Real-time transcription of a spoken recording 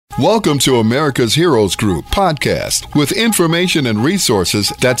Welcome to America's Heroes Group podcast with information and resources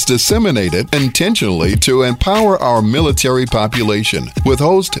that's disseminated intentionally to empower our military population. With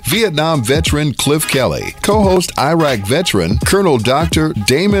host Vietnam veteran Cliff Kelly, co-host Iraq veteran Colonel Dr.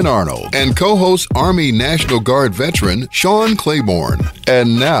 Damon Arnold, and co-host Army National Guard veteran Sean Claiborne.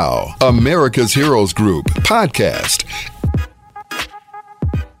 And now, America's Heroes Group podcast.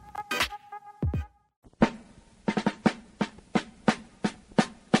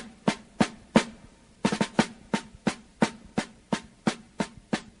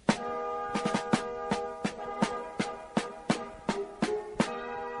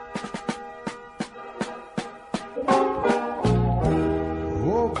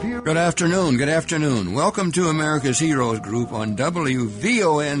 Good afternoon. Welcome to America's Heroes Group on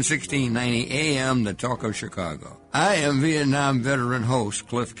WVON 1690 AM, the Talk of Chicago. I am Vietnam veteran host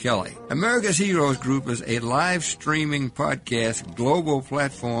Cliff Kelly. America's Heroes Group is a live streaming podcast, global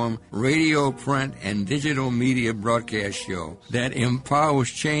platform, radio, print, and digital media broadcast show that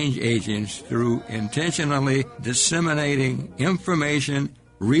empowers change agents through intentionally disseminating information,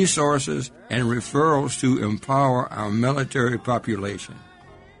 resources, and referrals to empower our military population.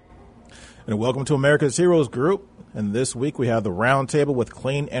 And welcome to America's Heroes Group. And this week we have the roundtable with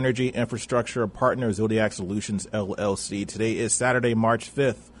Clean Energy Infrastructure partner Zodiac Solutions, LLC. Today is Saturday, March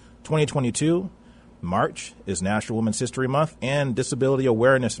 5th, 2022. March is National Women's History Month and Disability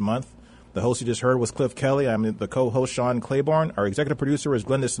Awareness Month. The host you just heard was Cliff Kelly. I'm the co-host, Sean Claiborne. Our executive producer is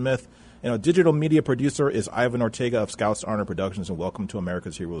Glenda Smith. And our digital media producer is Ivan Ortega of Scouts Honor Productions. And welcome to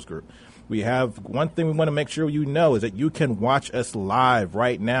America's Heroes Group. We have one thing we want to make sure you know is that you can watch us live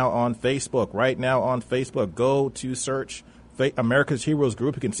right now on Facebook. Right now on Facebook, go to search America's Heroes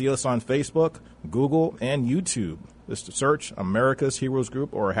Group. You can see us on Facebook, Google, and YouTube. Just search America's Heroes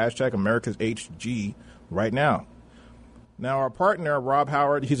Group or hashtag America's HG right now. Now, our partner, Rob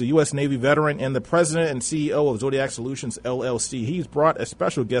Howard, he's a U.S. Navy veteran and the president and CEO of Zodiac Solutions, LLC. He's brought a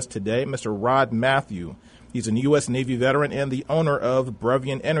special guest today, Mr. Rod Matthew. He's a U.S. Navy veteran and the owner of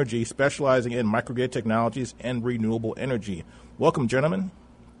Brevian Energy, specializing in microgrid technologies and renewable energy. Welcome, gentlemen.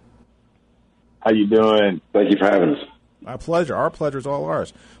 How you doing? Thank you for having us. My pleasure. Our pleasure is all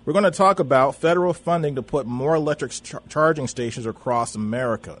ours. We're going to talk about federal funding to put more electric charging stations across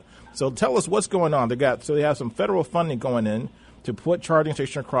America. So tell us what's going on. They have some federal funding going in to put charging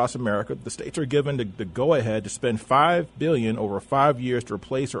stations across America. The states are given the go-ahead to spend $5 billion over 5 years to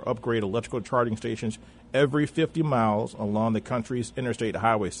replace or upgrade electrical charging stations every 50 miles along the country's interstate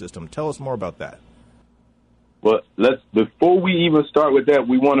highway system. Tell us more about that. Well, before we even start with that,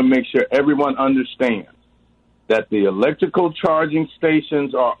 we want to make sure everyone understands that the electrical charging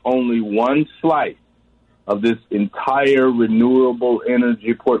stations are only one slice of this entire renewable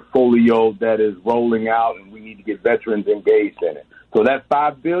energy portfolio that is rolling out, and we need to get veterans engaged in it. So that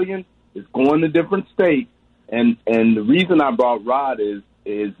 $5 billion is going to different states, and the reason I brought Rod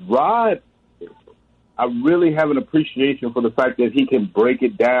is Rod, I really have an appreciation for the fact that he can break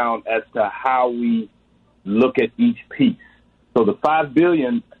it down as to how we look at each piece. So the $5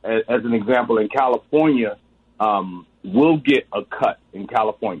 billion, as an example, in California, will get a cut in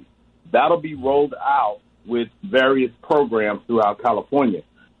California. That'll be rolled out with various programs throughout California.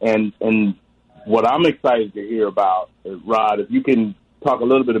 And what I'm excited to hear about, Rod, if you can talk a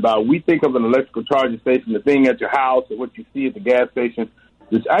little bit about, we think of an electrical charging station, the thing at your house or what you see at the gas station.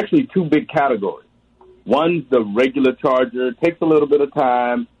 There's actually two big categories. One's the regular charger. It takes a little bit of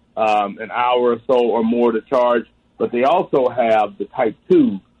time, an hour or so or more to charge. But they also have the Type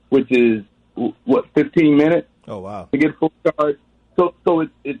 2, which is, 15 minutes? Oh, wow. To get full charge. So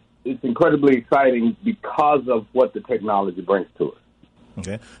it's incredibly exciting because of what the technology brings to us.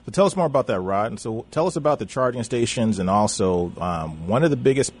 Okay. So tell us more about that, Rod. And so tell us about the charging stations, and also one of the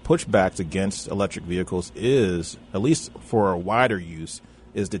biggest pushbacks against electric vehicles is, at least for a wider use,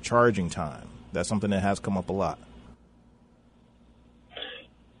 is the charging time. That's something that has come up a lot.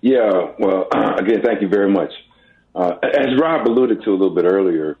 Yeah. Well, again, thank you very much. As Rob alluded to a little bit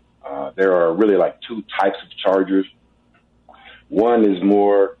earlier, there are really like two types of chargers. One is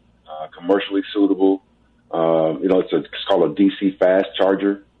more commercially suitable. It's called a DC fast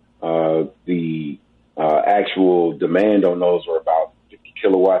charger. The actual demand on those are about 50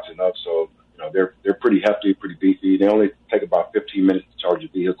 kilowatts and up, so they're pretty hefty, pretty beefy. They only take about 15 minutes to charge a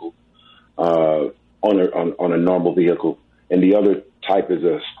vehicle on a normal vehicle. And the other type is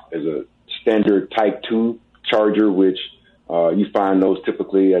a standard Type 2 charger, which you find those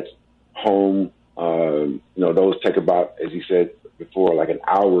typically at home. Those take about, as you said before, like an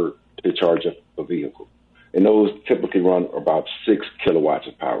hour to charge a vehicle. And those typically run about 6 kilowatts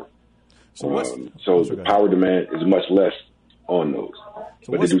of power. So the power demand is much less on those.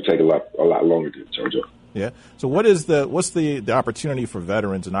 So but they do take a lot longer to charge up. Yeah. So what's the opportunity for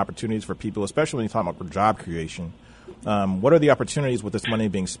veterans and opportunities for people, especially when you talk about job creation? What are the opportunities with this money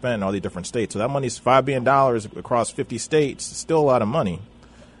being spent in all the different states? So that money's $5 billion across 50 states. It's still a lot of money.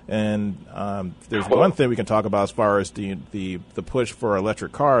 And there's one thing we can talk about as far as the push for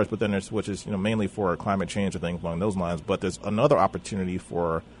electric cars, but then which is mainly for climate change or things along those lines. But there's another opportunity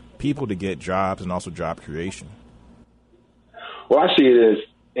for people to get jobs and also job creation. Well, I see it as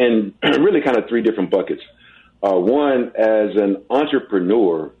in really kind of three different buckets. One, as an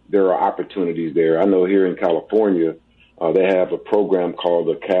entrepreneur, there are opportunities there. I know here in California, they have a program called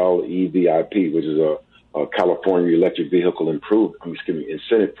the Cal EVIP, which is a California Electric Vehicle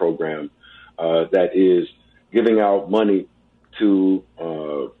Incentive Program that is giving out money to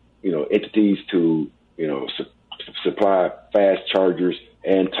entities to supply fast chargers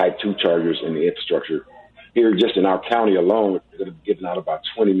and Type 2 chargers in the infrastructure. Here, just in our county alone, we're going to be giving out about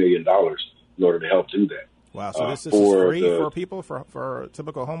 $20 million in order to help do that. Wow! So this is free for people, for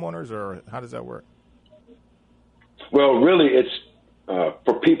typical homeowners, or how does that work? Well, really, it's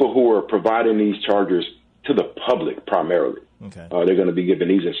for people who are providing these chargers to the public primarily. Okay. They're going to be giving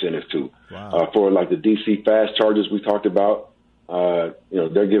these incentives too. Wow. For like the DC fast chargers we talked about,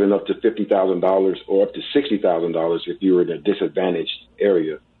 they're giving up to $50,000 or up to $60,000 if you're in a disadvantaged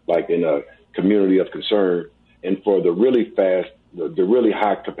area, like in a community of concern. And for the really fast, the really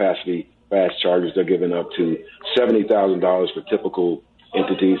high capacity fast chargers, they're giving up to $70,000 for typical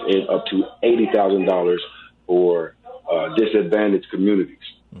entities and up to $80,000 for disadvantaged communities.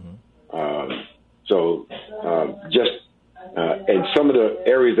 Mm-hmm. And some of the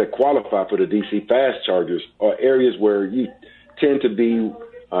areas that qualify for the DC fast chargers are areas where you tend to be,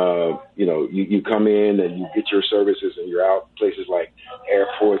 you come in and you get your services and you're out places like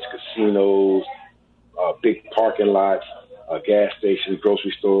airports, casinos, big parking lots, gas stations,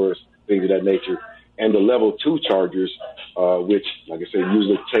 grocery stores, things of that nature. And the level 2 chargers, which, like I said,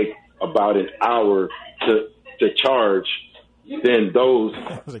 usually take about an hour to charge, then those.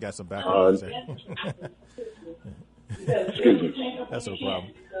 I got some background excuse me. That's no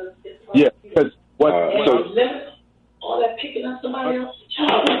problem. Yeah, because all that picking up somebody else's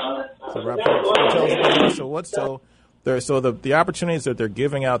child. So the opportunities that they're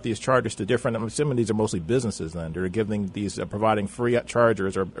giving out these chargers to different, I'm assuming these are mostly businesses then. They're giving these, providing free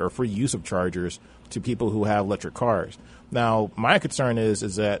chargers or free use of chargers to people who have electric cars. Now, my concern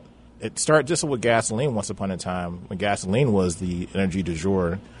is that it started just with gasoline once upon a time. When gasoline was the energy du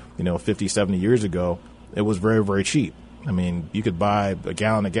jour, 50, 70 years ago, it was very, very cheap. I mean, you could buy a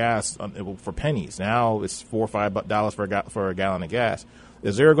gallon of gas for pennies. Now it's $4 or $5 for a gallon of gas.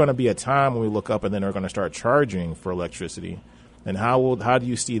 Is there going to be a time when we look up and then they're going to start charging for electricity? And how do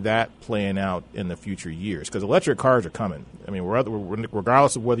you see that playing out in the future years? Because electric cars are coming. I mean,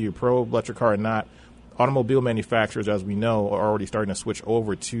 regardless of whether you're pro electric car or not, automobile manufacturers, as we know, are already starting to switch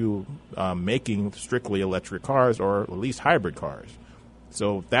over to making strictly electric cars or at least hybrid cars.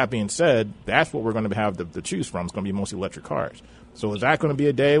 So that being said, that's what we're going to have to choose from. It's going to be mostly electric cars. So is that going to be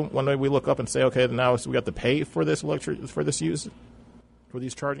a day when we look up and say, okay, now we have to pay for this use for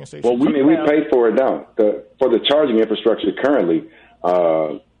these charging stations? Well, we pay for it now. For the charging infrastructure currently,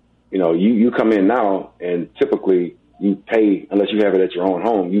 you come in now and typically you pay, unless you have it at your own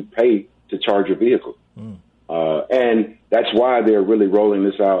home, you pay to charge your vehicle. And that's why they're really rolling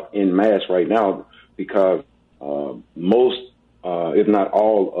this out en masse right now, because most, if not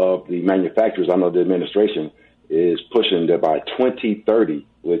all of the manufacturers, I know the administration is pushing that by 2030,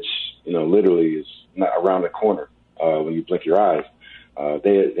 which, literally is not around the corner when you blink your eyes.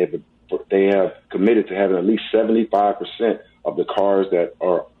 They have committed to having at least 75% of the cars that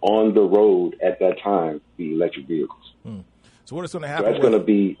are on the road at that time be electric vehicles. So what is going to happen? So that's going to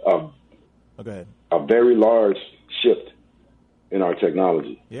be a very large shift in our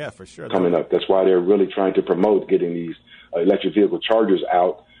technology. Yeah, for sure. Coming up. That's why they're really trying to promote getting these electric vehicle chargers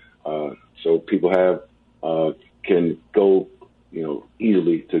out, so people can go,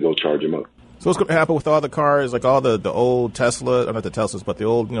 easily to go charge them up. So what's going to happen with all the cars, like all the old Tesla, or not the Teslas, but the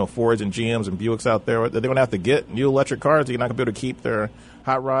old, Fords and GMs and Buicks out there? Are they going to have to get new electric cars? Are you not going to be able to keep their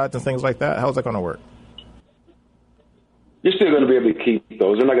hot rods and things like that? How's that going to work? You're still going to be able to keep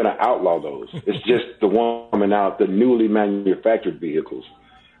those. They're not going to outlaw those. It's just the one coming out, the newly manufactured vehicles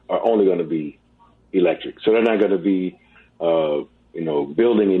are only going to be electric. So they're not going to be,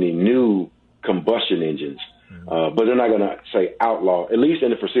 building any new combustion engines. But they're not going to say outlaw, at least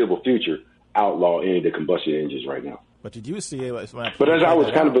in the foreseeable future, outlaw any of the combustion engines right now. But you do see it. But as I was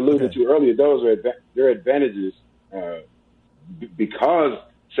kind of alluding to earlier, those are their advantages because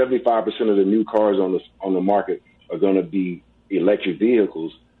 75% of the new cars on the market are going to be electric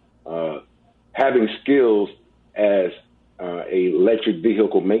vehicles, having skills as a electric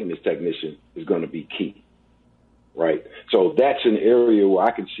vehicle maintenance technician is going to be key, right? So that's an area where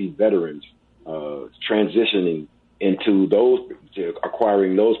I can see veterans transitioning into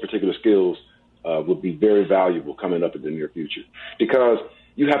acquiring those particular skills would be very valuable coming up in the near future, because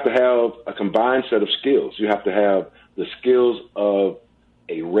you have to have a combined set of skills. You have to have the skills of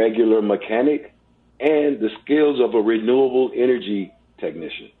a regular mechanic and the skills of a renewable energy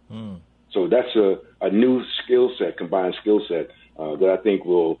technician. So that's a new skill set, combined skill set, that I think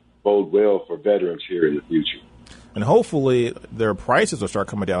will bode well for veterans here in the future. And hopefully their prices will start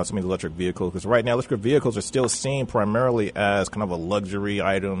coming down on some of the electric vehicles, because right now electric vehicles are still seen primarily as kind of a luxury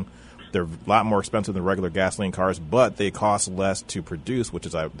item. They're a lot more expensive than regular gasoline cars, but they cost less to produce, which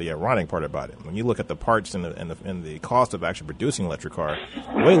is the ironic part about it. When you look at the parts and the cost of actually producing an electric car,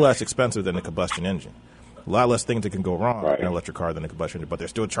 way less expensive than a combustion engine. A lot less things that can go wrong in an electric car than a combustion engine, but they're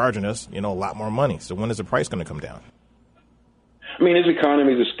still charging us, a lot more money. So when is the price going to come down? I mean, it's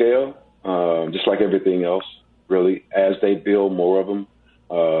economies of scale, just like everything else, really. As they build more of them,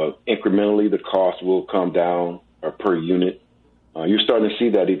 incrementally the cost will come down per unit. You're starting to see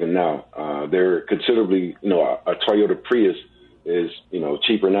that even now. They're considerably, a Toyota Prius is,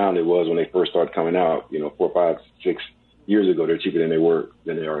 cheaper now than it was when they first started coming out, 4, 5, 6 years ago. They're cheaper than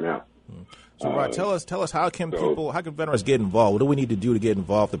they are now. So, Rod, tell us how can veterans get involved? What do we need to do to get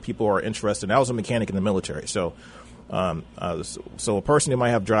involved? The people who are interested. And I was a mechanic in the military, so a person who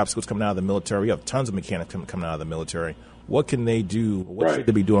might have job skills coming out of the military, we have tons of mechanics coming out of the military. What can they do? What should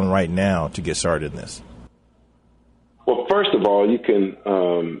they be doing right now to get started in this? Well, first of all, you can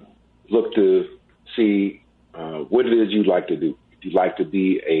look to see what it is you'd like to do. If you'd like to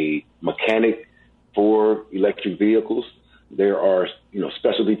be a mechanic for electric vehicles, there are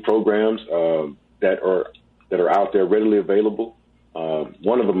specialty programs that are out there readily available.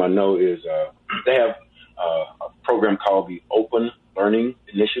 One of them I know is they have a program called the Open Learning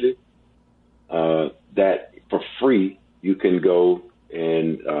Initiative that for free you can go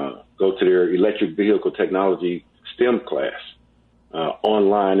to their electric vehicle technology STEM class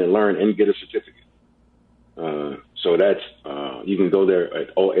online and learn and get a certificate. So that's you can go there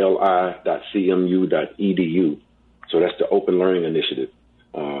at oli.cmu.edu. So that's the Open Learning Initiative.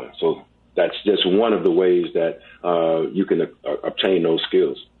 So that's just one of the ways that you can obtain those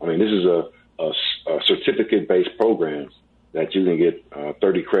skills. I mean, this is a certificate-based program that you can get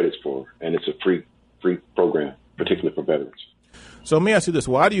 30 credits for, and it's a free program, particularly for veterans. So let me ask you this.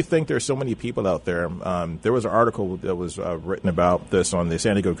 Why do you think there's so many people out there? There was an article that was written about this on the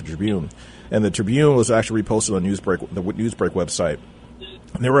San Diego Tribune, and the Tribune was actually reposted on the Newsbreak website.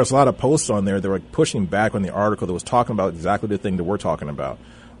 And there was a lot of posts on there that were pushing back on the article that was talking about exactly the thing that we're talking about.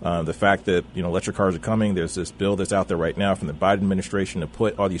 The fact that, electric cars are coming. There's this bill that's out there right now from the Biden administration to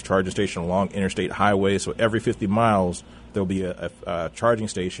put all these charging stations along interstate highways. So every 50 miles, there'll be a charging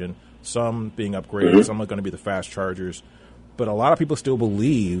station, some being upgraded, some are going to be the fast chargers. But a lot of people still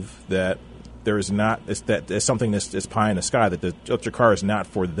believe that there's something that's pie in the sky, that the electric car is not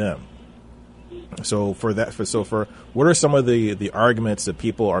for them. So what are some of the arguments that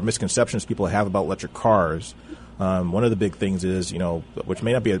people or misconceptions people have about electric cars? One of the big things is, which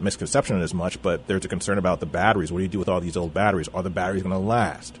may not be a misconception as much, but there's a concern about the batteries. What do you do with all these old batteries? Are the batteries going to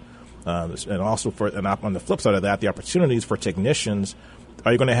last? And also on the flip side of that, the opportunities for technicians.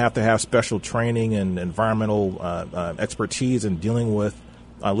 Are you going to have special training and environmental expertise in dealing with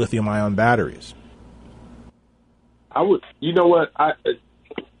lithium-ion batteries?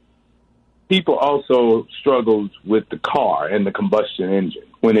 People also struggled with the car and the combustion engine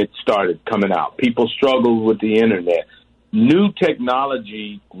when it started coming out. People struggled with the internet. New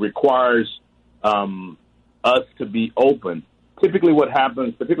technology requires us to be open. Typically what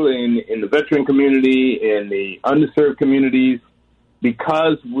happens, particularly in the veteran community, in the underserved communities,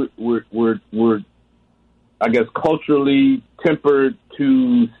 because we're I guess, culturally tempered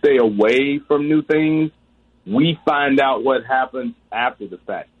to stay away from new things, we find out what happens after the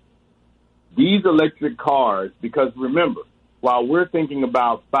fact. These electric cars, because remember, while we're thinking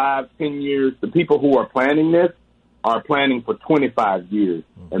about 5, 10 years, the people who are planning this are planning for 25 years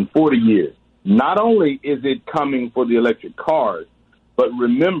and 40 years. Not only is it coming for the electric cars, but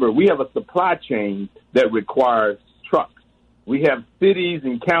remember, we have a supply chain that requires trucks. We have cities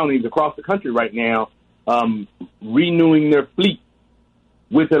and counties across the country right now renewing their fleet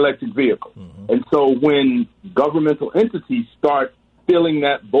with electric vehicles. And so when governmental entities start filling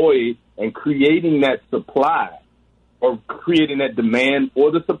that void and creating that supply or creating that demand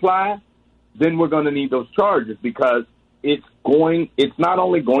for the supply, then we're going to need those chargers, because it's not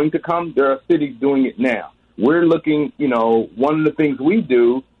only going to come, there are cities doing it now. we're looking, one of the things we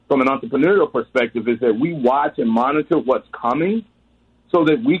do from an entrepreneurial perspective is that we watch and monitor what's coming so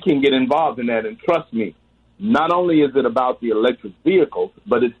that we can get involved in that. And trust me, not only is it about the electric vehicles,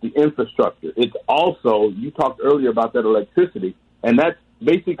 but it's the infrastructure. It's also, you talked earlier about that electricity, and that's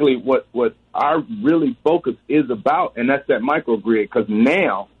basically what our really focus is about, and that's that microgrid. Because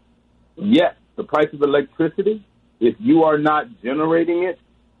now, yes, the price of electricity, if you are not generating it,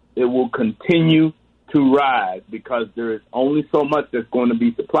 it will continue to rise because there is only so much that's going to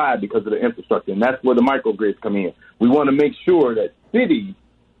be supplied because of the infrastructure, and that's where the microgrids come in. We want to make sure that cities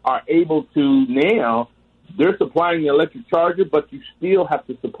are able to now, they're supplying the electric charger, but you still have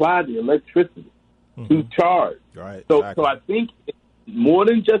to supply the electricity to charge. Right. So Exactly. I think it's more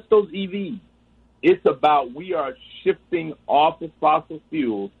than just those EVs. It's about we are shifting off of fossil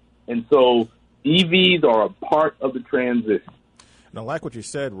fuels, and so EVs are a part of the transition. And I like what you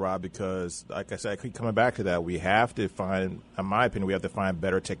said, Rob, because, like I said, I keep coming back to that. We have to find, in my opinion, we have to find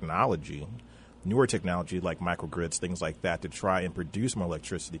better technology, newer technology like microgrids, things like that, to try and produce more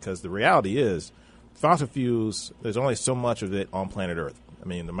electricity. Because the reality is, fossil fuels, there's only so much of it on planet Earth. I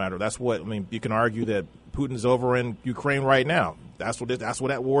mean, you can argue that Putin's over in Ukraine right now. That's what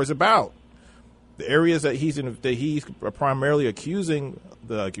that war is about. The areas that he's primarily accusing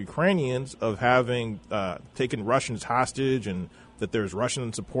the Ukrainians of having taken Russians hostage, and that there's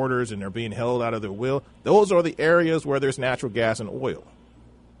Russian supporters and they're being held out of their will. Those are the areas where there's natural gas and oil.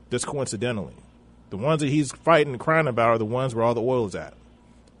 Just coincidentally, the ones that he's fighting and crying about are the ones where all the oil is at.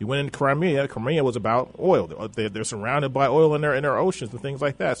 You went into Crimea. Crimea was about oil. They're surrounded by oil in their oceans and things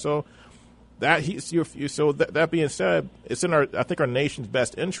like that. So that being said, it's in I think our nation's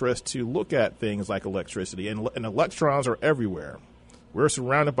best interest to look at things like electricity, and electrons are everywhere. We're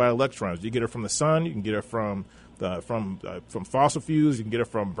surrounded by electrons. You get it from the sun. You can get it from fossil fuels. You can get it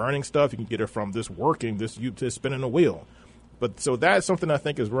from burning stuff. You can get it from just spinning a wheel. But so that's something I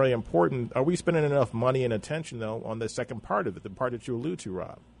think is really important. Are we spending enough money and attention, though, on the second part of it, the part that you allude to,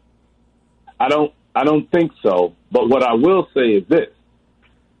 Rob? I don't think so. But what I will say is this.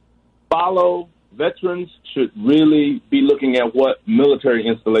 Veterans should really be looking at what military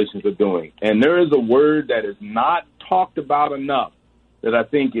installations are doing. And there is a word that is not talked about enough that I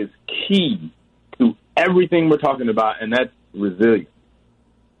think is key to everything we're talking about, and that's resilience.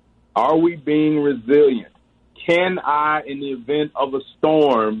 Are we being resilient? Can I, in the event of a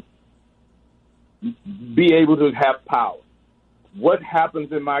storm, be able to have power? What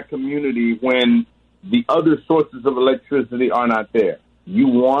happens in my community when the other sources of electricity are not there? You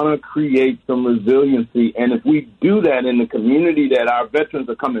want to create some resiliency, and if we do that in the community that our veterans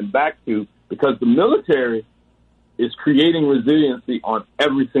are coming back to, because the military is creating resiliency on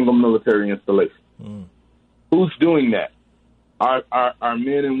every single military installation. Who's doing that? Our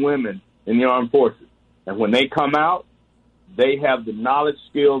men and women in the armed forces. And when they come out, they have the knowledge,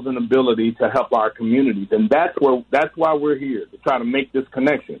 skills, and ability to help our communities. And that's why we're here, to try to make this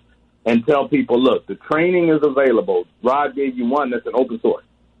connection and tell people, look, the training is available. Rod gave you one that's an open source.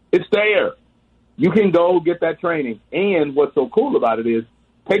 It's there. You can go get that training. And what's so cool about it is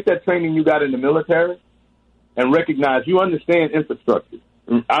take that training you got in the military and recognize you understand infrastructure.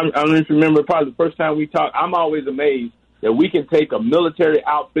 I don't even remember probably the first time we talked. I'm always amazed that we can take a military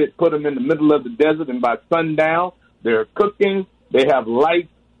outfit, put them in the middle of the desert, and by sundown, they're cooking, they have lights,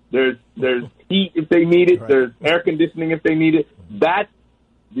 there's heat if they need it, there's air conditioning if they need it. That's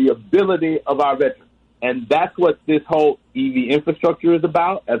the ability of our veterans. And that's what this whole EV infrastructure is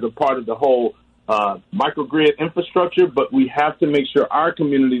about as a part of the whole microgrid infrastructure, but we have to make sure our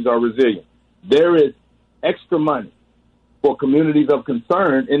communities are resilient. There is extra money for communities of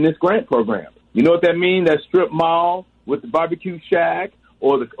concern in this grant program. You know what that means? That strip mall with the barbecue shack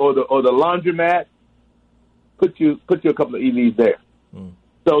or the laundromat, put you a couple of EVs there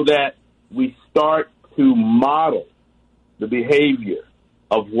so that we start to model the behavior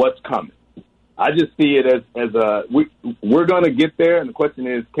of what's coming. I just see it as we're going to get there, and the question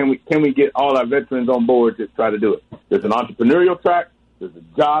is, can we get all our veterans on board to try to do it? There's an entrepreneurial track, there's a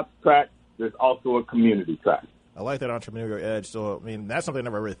jobs track, there's also a community track. I like that entrepreneurial edge. So, I mean, that's something I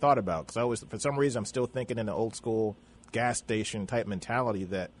never really thought about, because for some reason, I'm still thinking in the old school gas station type mentality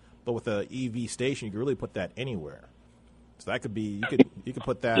but with an EV station, you can really put that anywhere. So that could be, you could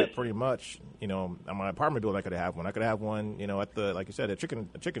put that pretty much, on my apartment building. I could have one. I could have one, at the, like you said, a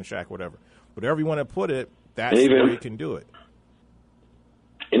chicken shack, whatever. Whatever you want to put it, that's where you can do it.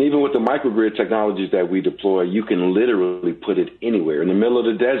 And even with the microgrid technologies that we deploy, you can literally put it anywhere in the middle of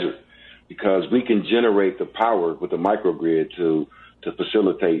the desert, because we can generate the power with the microgrid to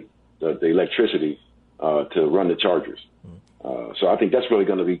facilitate the electricity to run the chargers. So I think that's really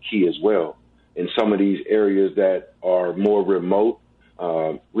going to be key as well. in some of these areas that are more remote.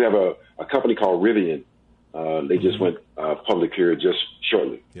 We have a company called Rivian. They just went public here just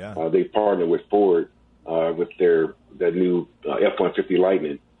shortly. Yeah. They partnered with Ford with their new F-150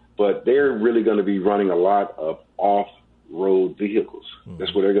 Lightning. But they're really going to be running a lot of off-road vehicles.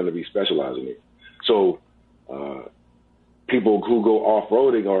 That's what they're going to be specializing in. So people who go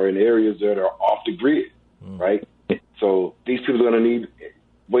off-roading are in areas that are off the grid, right? So these people are going to need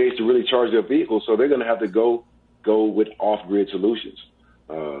ways to really charge their vehicles, so they're going to have to go with off-grid solutions.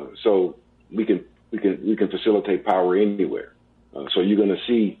 So we can facilitate power anywhere. So you're going to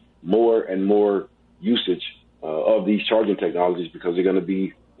see more and more usage of these charging technologies because they're going to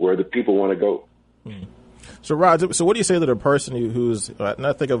be where the people want to go. So, Rod, so what do you say to the person who's, and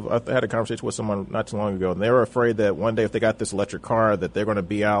I had a conversation with someone not too long ago, and they were afraid that one day if they got this electric car that they're going to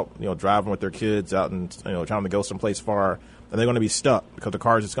be out, driving with their kids out and, trying to go someplace far, and they're going to be stuck because the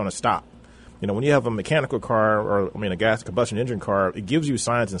car is just going to stop. When you have a mechanical car a gas combustion engine car, it gives you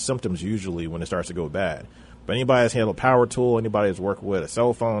signs and symptoms usually when it starts to go bad. But anybody that's handled a power tool, anybody that's worked with a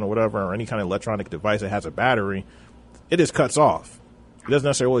cell phone or whatever, or any kind of electronic device that has a battery, it just cuts off. It doesn't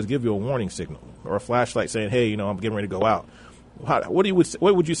necessarily always give you a warning signal or a flashlight saying, hey, I'm getting ready to go out.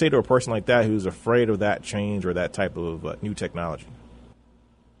 What would you say to a person like that who's afraid of that change or that type of new technology?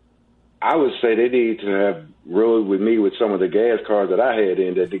 I would say they need to have rode with me with some of the gas cars that I had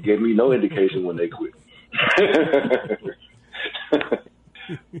in that they gave me no indication when they quit.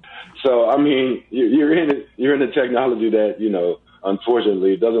 So, I mean, you're in a technology that,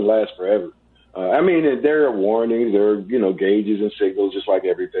 unfortunately, it doesn't last forever. And there are warnings, there are, gauges and signals just like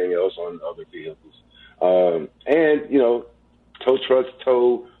everything else on other vehicles. Tow trucks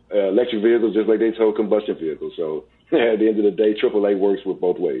tow electric vehicles just like they tow combustion vehicles. So at the end of the day, AAA works with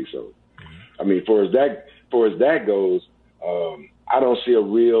both ways. So, for as that goes, I don't see a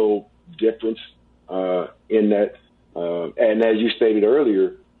real difference in that. And as you stated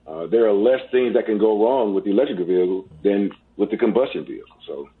earlier, there are less things that can go wrong with the electric vehicle than with the combustion vehicle.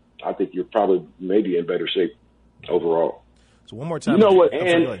 So I think you're probably maybe in better shape overall. So one more time. You know what?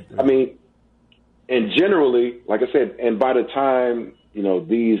 And generally, like I said, and by the time,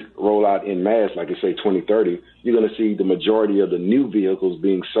 these roll out en masse, like I say, 2030, you're going to see the majority of the new vehicles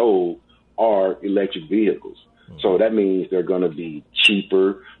being sold are electric vehicles. So that means they're going to be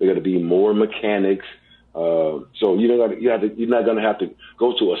cheaper. They're going to be more mechanics. So you're not going to have to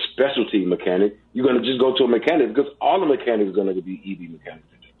go to a specialty mechanic. You're going to just go to a mechanic because all the mechanics are going to be EV mechanics.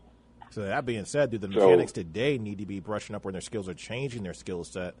 So that being said, do the mechanics today need to be brushing up when their skills are changing their skill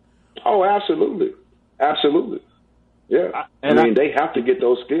set? Oh, absolutely. Absolutely. Yeah. They have to get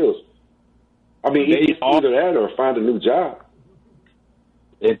those skills. It's either that or find a new job.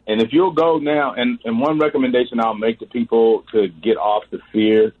 And if you'll go now, and one recommendation I'll make to people to get off the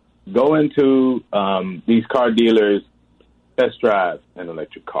fear, go into these car dealers, test drive an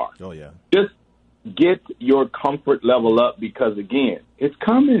electric car. Oh, yeah. Just get your comfort level up because, again, it's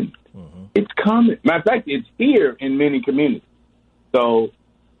coming. Mm-hmm. It's coming. Matter of fact, it's here in many communities. So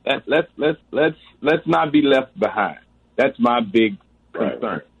let's not be left behind. That's my big concern.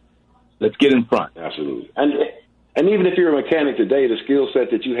 Right. Let's get in front. Absolutely. And even if you're a mechanic today, the skill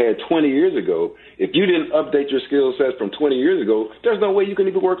set that you had 20 years ago, if you didn't update your skill set from 20 years ago, there's no way you can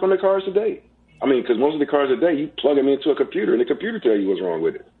even work on the cars today. Because most of the cars today, you plug them into a computer, and the computer tells you what's wrong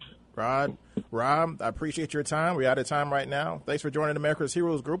with it. Rob, I appreciate your time. We're out of time right now. Thanks for joining America's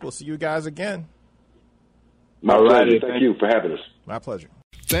Heroes Group. We'll see you guys again. My pleasure. Thank you for having us. My pleasure.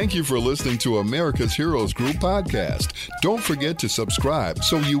 Thank you for listening to America's Heroes Group podcast. Don't forget to subscribe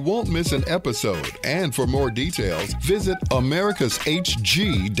so you won't miss an episode. And for more details, visit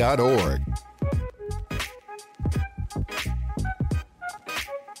americashg.org.